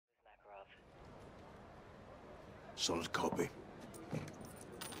Solid copy.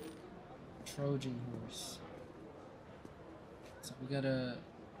 Trojan horse. So we gotta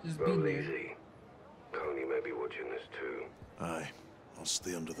just be Roll there. easy. Coney may be watching this too. Aye, I'll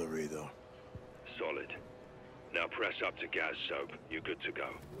stay under the radar. Solid. Now press up to gas soap. You're good to go.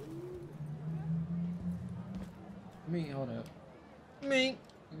 Hold up. You know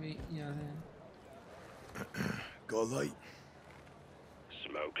what I'm saying? Got a light?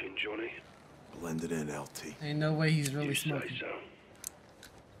 Smoking, Johnny? Blend it in, LT. Ain't no way he's really You smoking. say so.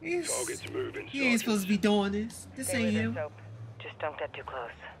 He's, Target's moving. he ain't supposed to be doing this. This Stay ain't with him. us, Soap. Just don't get too close.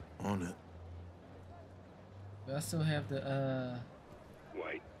 On it. But I still have the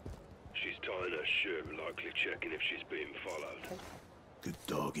Wait. She's tying her shirt, likely checking if she's being followed. Good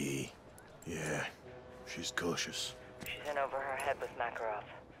doggy. Yeah, she's cautious. She's in over her head with Makarov.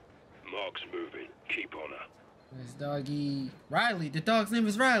 Mark's moving. Keep on her. this doggy Riley. The dog's name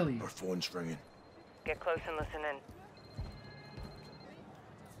is Riley. Her phone's ringing. Get close and listen in.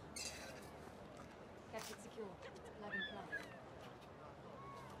 Captured secure. Plug and plug.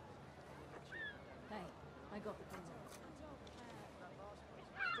 Hey, I got the contact.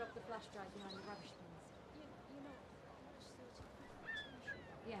 Drop the flash drive behind the rubbish bins.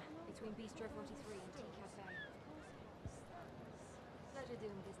 Yeah, between Bistro 43 and Tea Cafe. Pleasure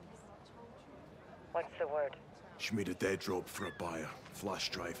doing business. What's the word? She made a dead drop for a buyer. Flash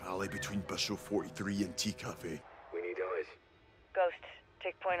drive alley between Bistro 43 and Tea Cafe. We need eyes. Ghost,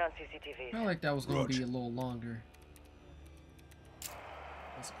 take point on CCTV. I felt like that was gonna Roger. be a little longer.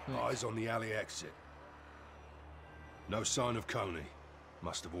 That's quick. Eyes on the alley exit. No sign of Coney.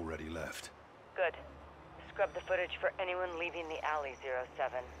 Must have already left. Good. Scrub the footage for anyone leaving the alley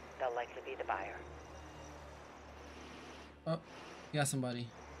 07. They'll likely be the buyer. Oh, got somebody.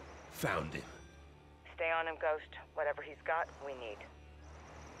 Found him. Stay on him, Ghost. Whatever he's got, we need.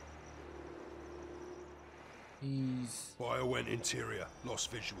 He's Buyer went interior.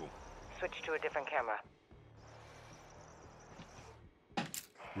 Lost visual. Switch to a different camera.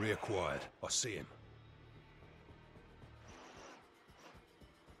 Reacquired. I see him.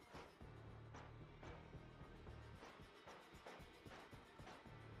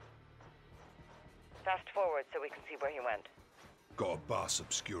 Fast forward so we can see where he went. Got a bus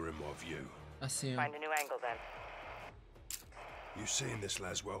obscuring my view. I see him. Find a new angle then. You seeing this,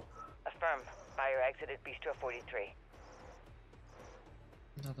 Laswell? Affirm. Buyer exited Bistro 43.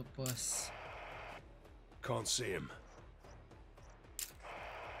 Another bus. Can't see him.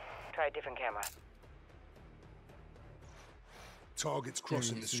 Try a different camera. Target's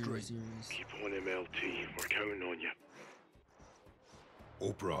crossing the street. Keep on him, LT. We're counting on you.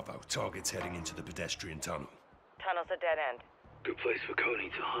 All Bravo. Target's heading into the pedestrian tunnel. Tunnel's a dead end. Good place for Coney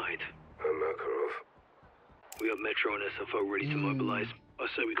to hide. And Makarov. We have Metro and SFO ready to mobilize. I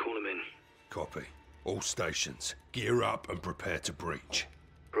say we call him in. Copy. All stations. Gear up and prepare to breach.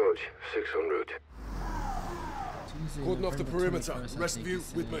 Rog, 600. Cordon off the perimeter. Rest of you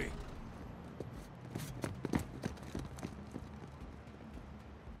with me.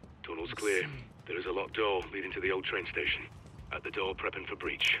 Tunnel's clear. There is a locked door leading to the old train station. At the door, prepping for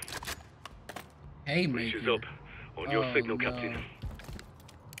breach. Hey, Breach is maker. up. On your signal, no. Captain.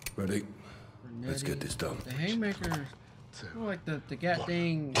 Ready? Let's get this done. The haymaker. More like the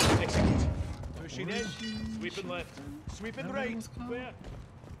goddamn. Pushing in. Sweeping left. Sweeping right. Where?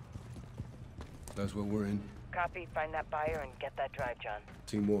 That's what we're in. Copy. Find that buyer and get that drive, John.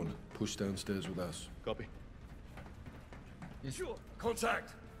 Team 1, push downstairs with us. Copy. Sure.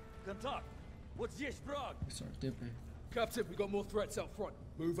 Contact. Contact. What's this, Prague? Start dipping. Captain, we got more threats out front.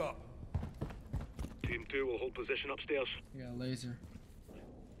 Move up. Team 2 will hold position upstairs. We got a laser.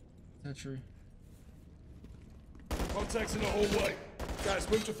 Sentry. Contacts in the hallway. Guys,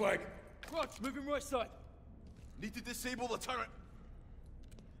 move to flank. Rog, moving right side. Need to disable the turret.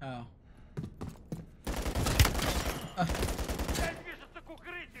 How?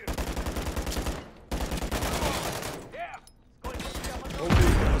 Hold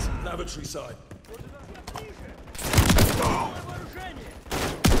these guys. Lavatory side.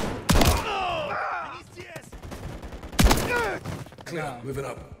 Clear. Wow. Moving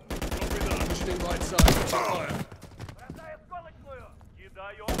up. Pushing in right side. Fire.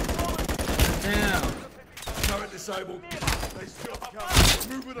 Damn. Turret disabled. They still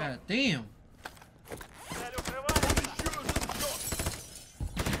come. Moving God up. damn.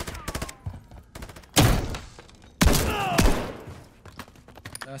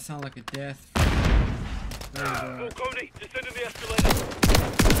 That sound like a death. There you go. Coney, descending the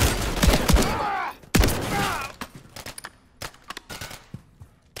escalator.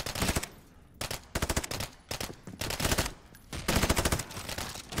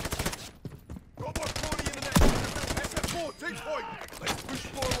 Wait, point! Let's push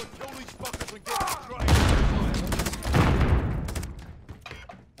forward, kill these fuckers and get this right.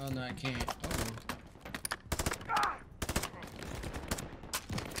 Oh no, I can't. Uh-oh.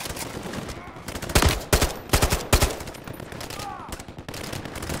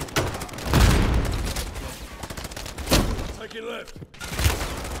 Take it left.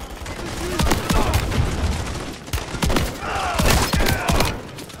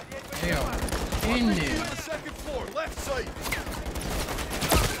 Hell, in there. On the second floor, left side.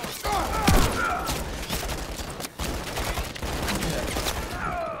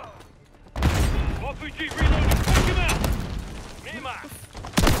 RPG reloading, take him out! Nearby!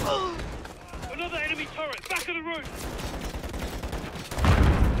 Another enemy turret, back of the roof!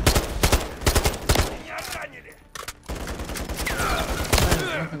 Looking like I shot him in the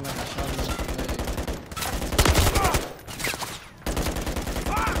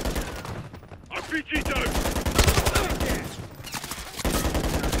RPG down!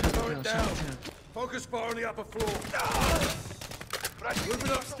 Slow it down. Focus fire on the upper floor.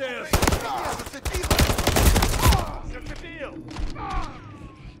 Moving upstairs.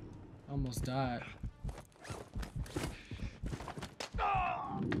 Almost died.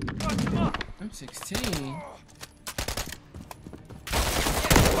 I'm 16.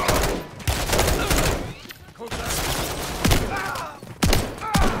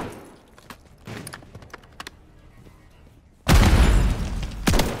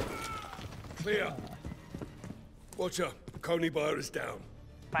 Clear. Watcher, Coney Buyer is down.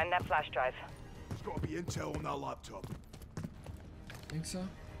 Find that flash drive. There's got to be intel on that laptop. Think so?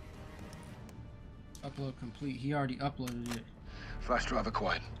 Upload complete. He already uploaded it. Flash drive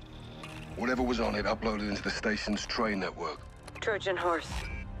acquired. Whatever was on it uploaded into the station's train network. Trojan horse.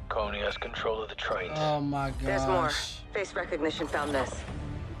 Coney has control of the trains. Oh my gosh. There's more. Face recognition found this.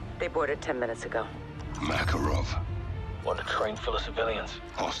 They boarded 10 minutes ago. Makarov. On a train full of civilians.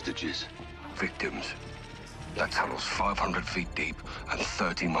 Hostages. Victims. That tunnel's 500 feet deep and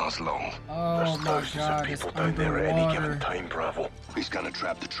 30 miles long. Oh my god, it's underwater. time, Bravo. He's gonna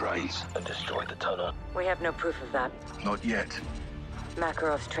trap the trains. And destroy the tunnel. We have no proof of that. Not yet.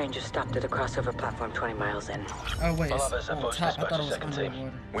 Makarov's train just stopped at a crossover platform 20 miles in. Oh wait, I'll it's have on SFO's top. I thought it was dispatch a second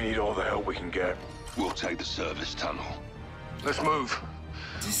underwater. We need all the help we can get. We'll take the service tunnel. Let's move.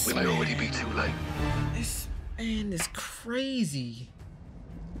 We may already be too late. This man is crazy.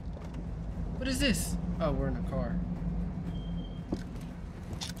 What is this? Oh, we're in a car.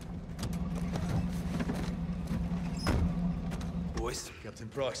 Boys, Captain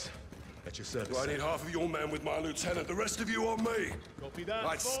Price, at your service. I need half of your men with my lieutenant, the rest of you on me. Copy that.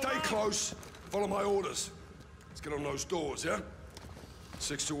 Right, stay close. Follow my orders. Let's get on those doors, yeah?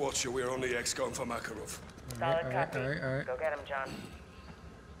 6 to Watcher, we're on the X going for Makarov. Solid copy. all right. Go get him, John.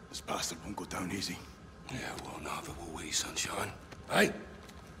 This bastard won't go down easy. Yeah, well, neither will we, sunshine. Hey,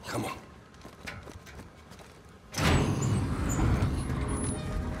 come on.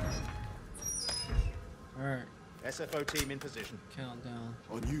 Alright, SFO team in position. countdown.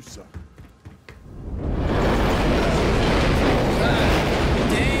 On you, sir.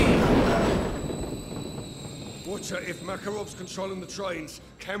 Watcher, if Makarov's controlling the trains,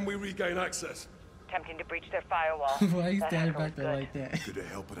 can we regain access? Attempting to breach their firewall. Why you That standing hacker back there was like that? Could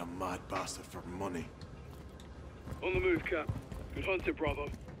have helped a mad bastard for money. On the move, Cap. Good hunter, Bravo.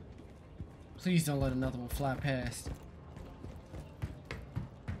 Please don't let another one fly past.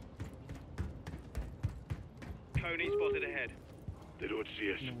 Coney spotted ahead. They don't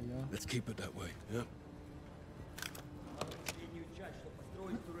see us. There we go. Let's keep it that way, yeah?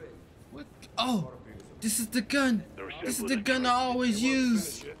 What? Oh! This is the gun! This is the gun I always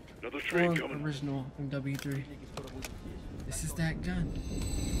use! Another train Or coming. original MWIII. This is that gun.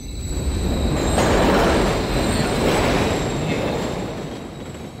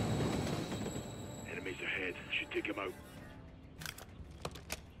 Enemies ahead. Should take him out.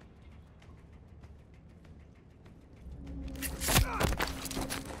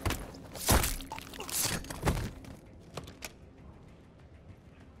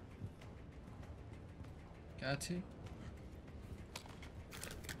 Got to.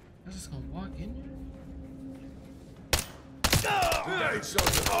 I'm just gonna walk in there. Engage,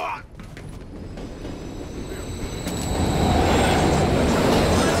 soldier.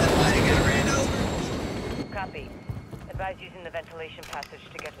 Copy. Advise using the ventilation passage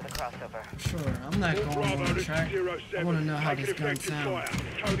to get to the crossover. Sure, I'm not going on the track. I wanna know how this gun sounds.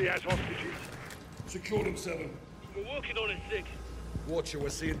 Coney has hostages. Secure them, 7. We're working on it, 6. Watcher, we're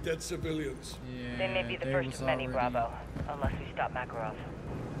seeing dead civilians. Yeah, They may be the there first was of many, already- Bravo. Unless we stop Makarov.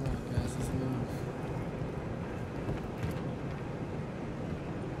 Come on, guys, let's move.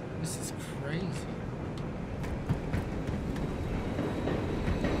 This is crazy.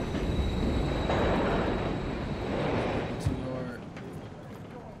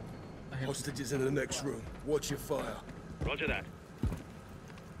 Hostages in the next room. Watch your fire. Roger that.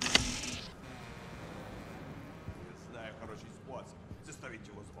 Знаю хороший способ заставить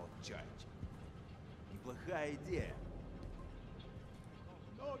его замолчать. Неплохая идея.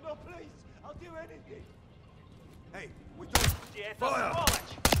 No, no, please. I'll do anything. Hey, we don't... Fire!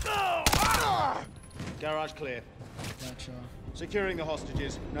 Garage clear. Gotcha. Securing the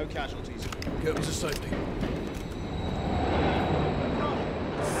hostages. No casualties. Get them to safety.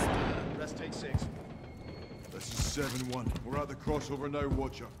 Rest take 6. This is 7-1. We're at the crossover now,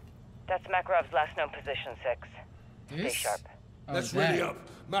 Watcher. That's Makarov's last known position, 6. Stay This? sharp. Oh, Let's that. ready up.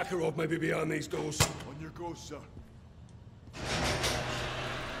 Makarov may be behind these doors. On your go, sir. I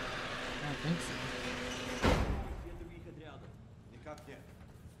don't think so. Никак нет.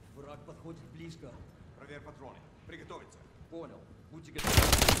 Враг подходит близко. Проверь патроны. Приготовиться. Понял. Будьте готовы.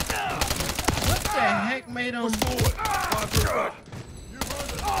 What the heck made him? Forward. Fire through the back.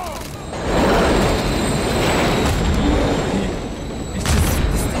 It's just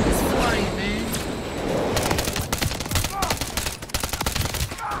this thing is flying, man.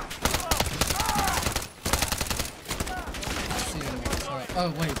 Let's see what oh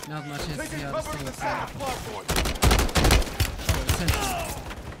wait, now's my chance to see how this thing is flying. Oh, essentially.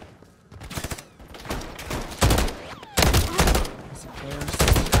 That's a course.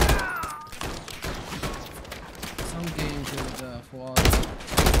 Some games with flaws.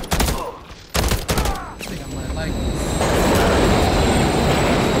 I think I might like this.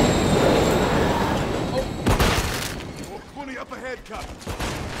 Oh, 20 up ahead, Cap.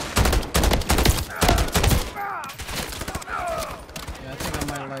 Yeah, I think I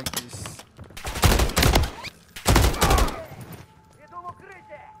might like this.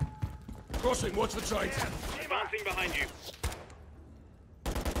 Crossing, watch the trains. Advancing behind you.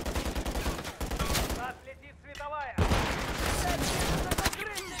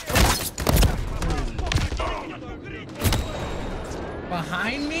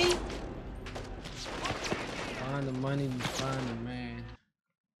 Behind me? Find the money, you find the man.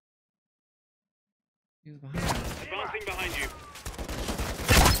 He was behind me. Advancing behind you.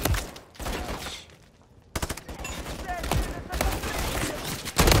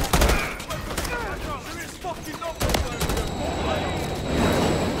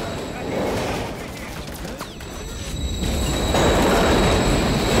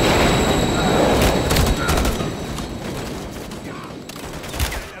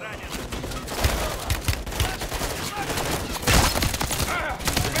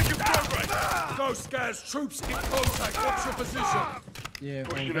 Scars, troops in contact. What's your position? Yeah,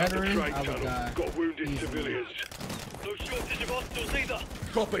 from Pushing out the veteran, train I would tunnel. die. Got wounded easily. civilians. No shortage of hostiles either.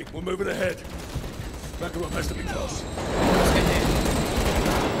 Copy. We're moving ahead. Makarov has to be close. Let's get hit.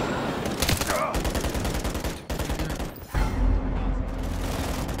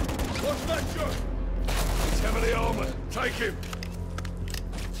 What's that, Joe? He's heavily armored. Take him.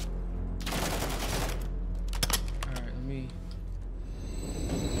 Alright, let me.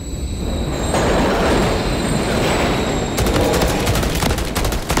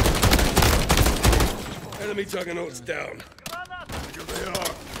 Enemy juggernauts down. Here they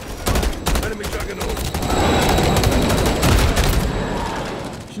are. Enemy juggernaut.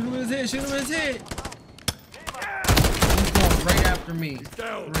 Shoot him in his head, shoot him in his head! He's going right after me. He's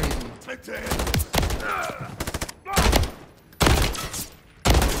down. Crazy. Take the head.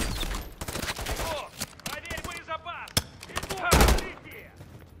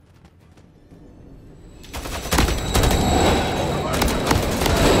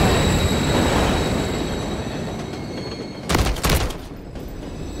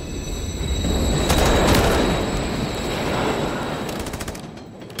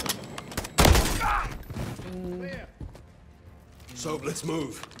 So let's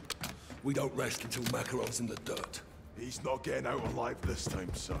move. We don't rest until Makarov's in the dirt. He's not getting out alive this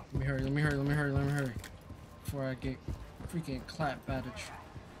time, sir. Let me hurry, let me hurry, let me hurry, let me hurry. Before I get freaking clapped by the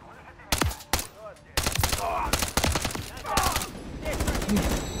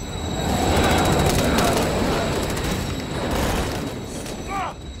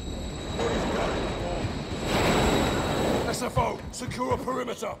SFO, secure a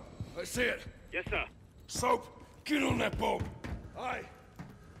perimeter. I see it. Yes, sir. Soap, get on that bomb. Aye.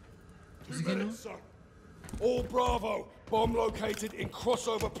 Is 2 he getting minutes, sir. All Bravo. Bomb located in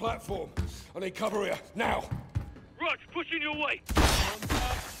crossover platform. I need cover here, now. Rog, pushing your way.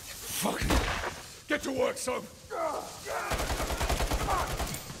 Fuck. Get to work, Soap.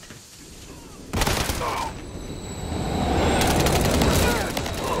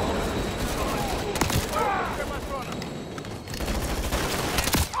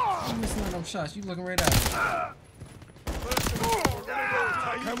 I'm missing on them shots. You looking right at me.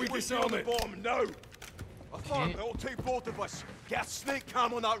 Can we disarm it? Bomb now. Affirm, it'll take both of us. Get a snake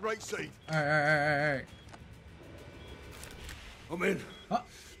cam on that right side. Alright. I'm in.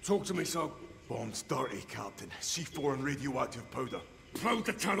 Talk to me, Soap. Bomb's dirty, Captain. C4 and radioactive powder. Probe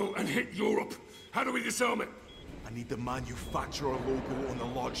the tunnel and hit Europe. How do we disarm it? I need the manufacturer logo on the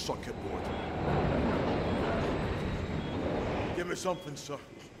large circuit board. Give me something, sir.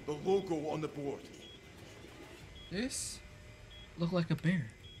 The logo on the board. This look like a bear.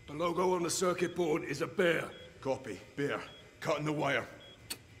 The logo on the circuit board is a bear. Copy. Bear. Cutting the wire.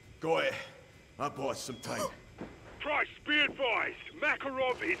 Got it. I bought some time. Price, be advised.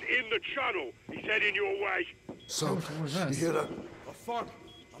 Makarov is in the channel. He's heading your way. So, where's you us? hear that? Affirm.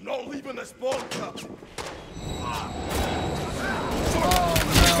 I'm not leaving this bomb, Captain.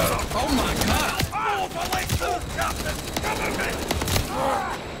 Oh my god! Move! I like move, Captain! Come with me!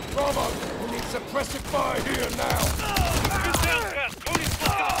 Bravo! We need suppressive fire here now!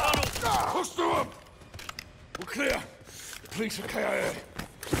 Push through them! We're clear. Police are KIA.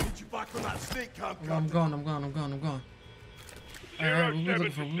 Need you back on that snake camp, Captain. I'm gone. Alright,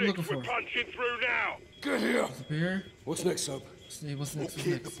 what we looking for? We're punching through now. Get here! It's a bear. What's next, Soap? What's next?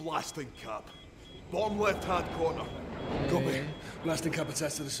 Okay, the blasting cap. Bottom left-hand corner. Copy. Blasting cap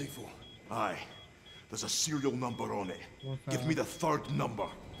attached to the C4. Aye. There's a serial number on it. Give me the third number.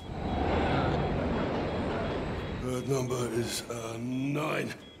 Third number is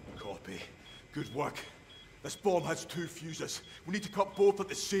 9. Copy. Good work. This bomb has 2 fuses. We need to cut both at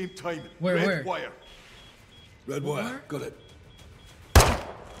the same time. Where? Wire. Red wire. Got it.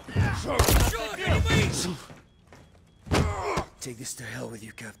 Take this to hell with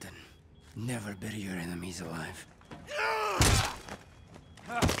you, Captain. Never bury your enemies alive.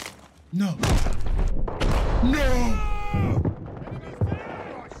 No.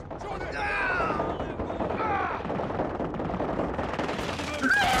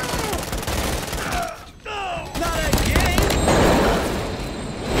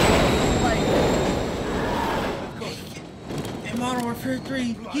 Modern Warfare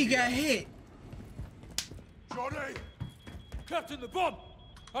 3, he got hit. Johnny! Captain, the bomb!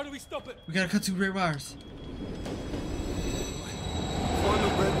 How do we stop it? We gotta cut 2 red wires. Find the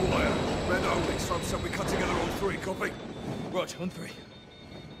red wire. Red only. Some said we cut together on 3. Copy. Roger, on 3.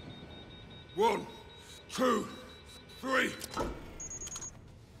 1, 2, 3.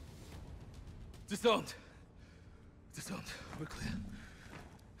 Disarmed. We're clear.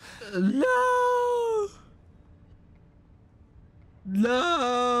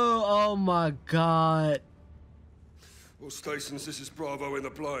 No! Oh my god. All stations, this is Bravo in the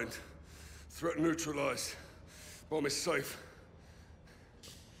blind. Threat neutralized. Bomb is safe.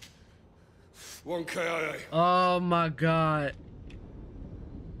 1 KIA. Oh my god.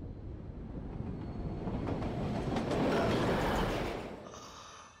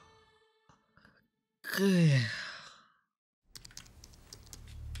 Good.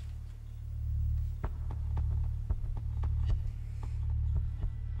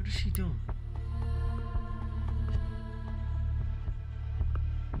 What is she doing?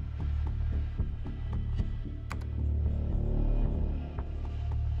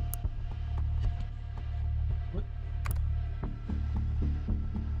 What?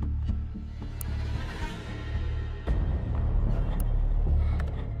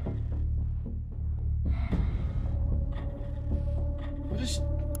 What is she?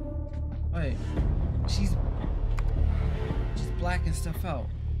 Wait, she's blacking stuff out.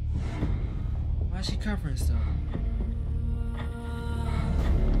 Why is she covering stuff?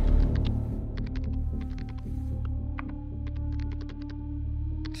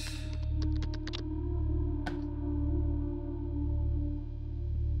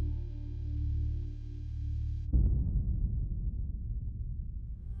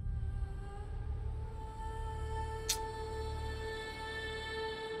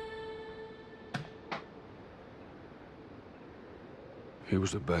 He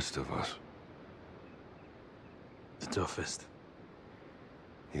was the best of us. The toughest.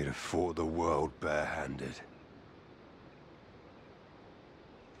 He'd have fought the world barehanded.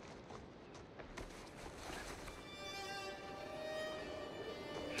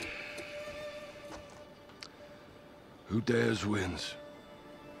 Who dares wins.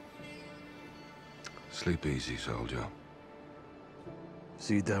 Sleep easy, soldier.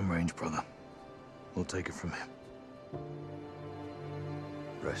 See you downrange, brother. We'll take it from here.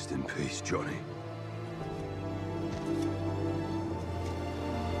 Rest in peace, Johnny.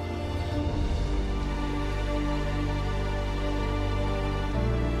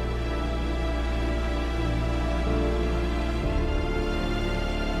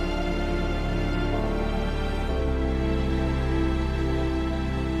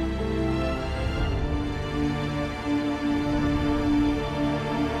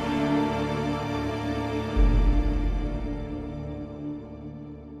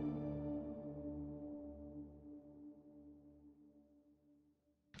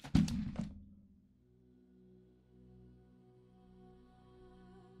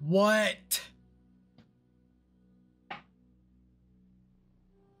 What?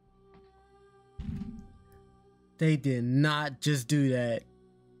 They did not just do that.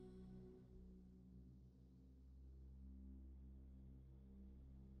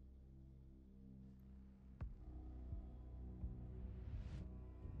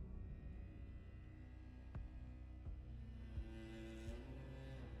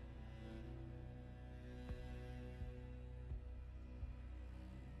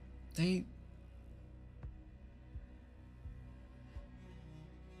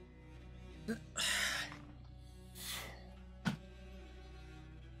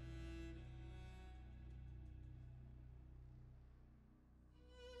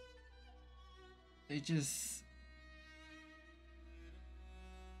 They just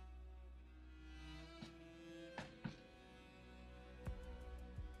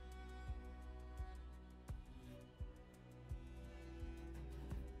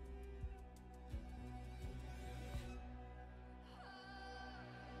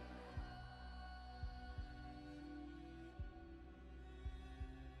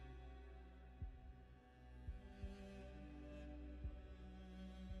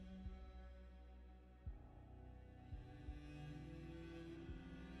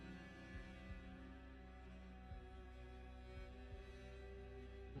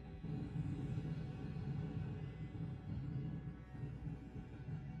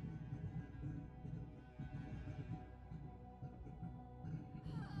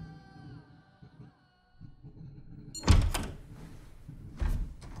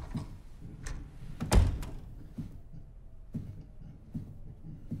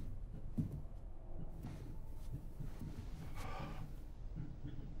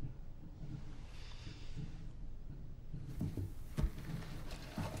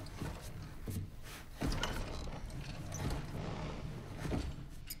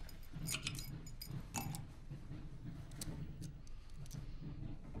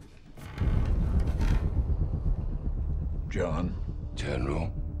John.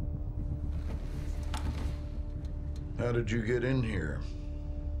 General. How did you get in here?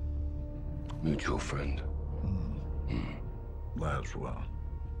 Mutual friend. Laswell.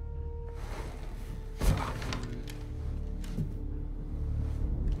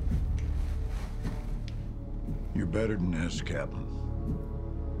 You're better than this, Captain.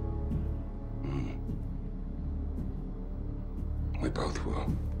 We both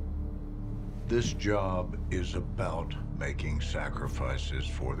will. This job is about making sacrifices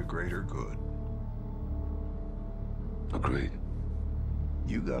for the greater good. Agreed.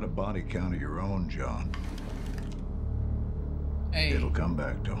 You got a body count of your own, John. Hey. It'll come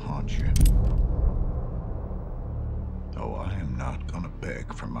back to haunt you. Oh, I am not gonna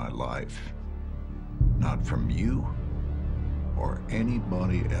beg for my life. Not from you or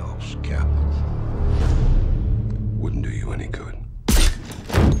anybody else, Captain. Wouldn't do you any good.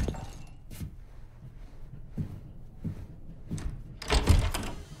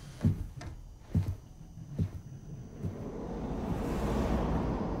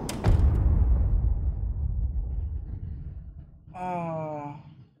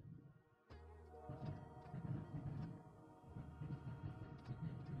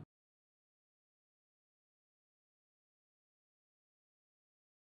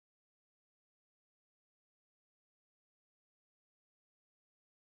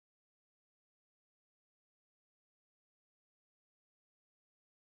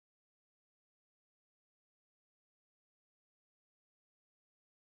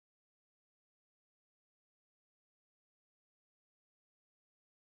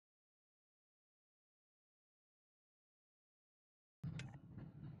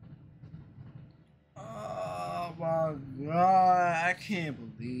 Oh my God, I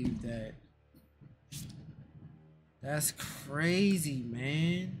can't believe that. That's crazy,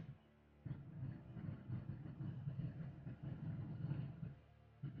 man.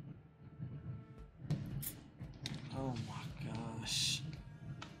 Oh my gosh.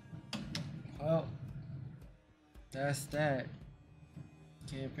 Well, that's that.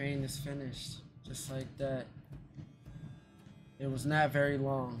 Campaign is finished. Just like that. It was not very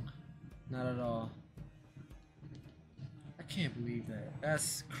long. Not at all. I can't believe that.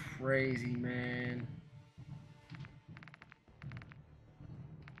 That's crazy, man.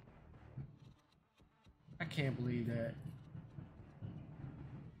 I can't believe that.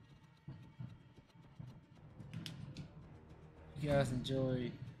 If you guys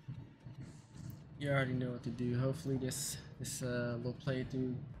enjoyed, you already know what to do. Hopefully this little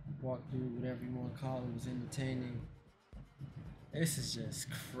playthrough, walkthrough, whatever you want to call it, was entertaining. This is just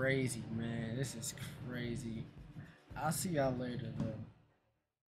crazy, man. This is crazy. I'll see y'all later, though.